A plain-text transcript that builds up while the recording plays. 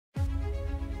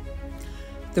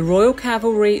The Royal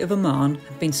Cavalry of Oman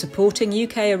have been supporting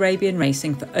UK Arabian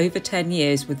racing for over 10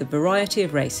 years with a variety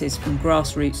of races from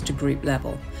grassroots to group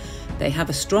level. They have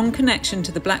a strong connection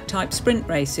to the black type sprint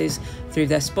races through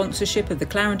their sponsorship of the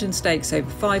Clarendon Stakes over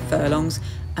 5 furlongs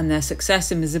and their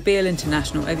success in the Zabeel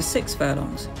International over 6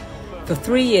 furlongs. For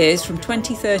 3 years, from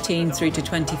 2013 through to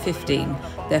 2015,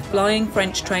 their flying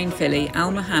French-trained filly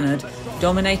Alma Hannard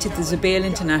dominated the Zabeel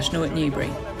International at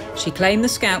Newbury. She claimed the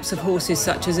scalps of horses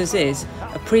such as Aziz,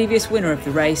 a previous winner of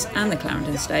the race and the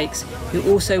Clarendon Stakes,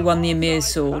 who also won the Emir's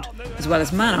Sword, as well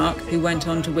as Monarch, who went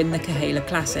on to win the Kahila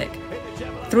Classic.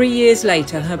 3 years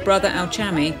later, her brother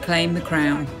Al-Chami claimed the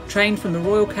crown, trained from the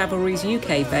Royal Cavalry's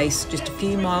UK base just a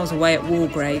few miles away at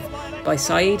Walgrave by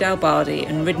Saeed Al-Badi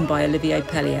and ridden by Olivier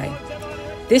Pellier.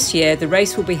 This year, the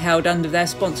race will be held under their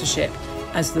sponsorship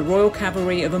as the Royal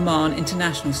Cavalry of Oman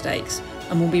International Stakes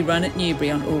and will be run at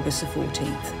Newbury on August the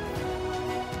 14th.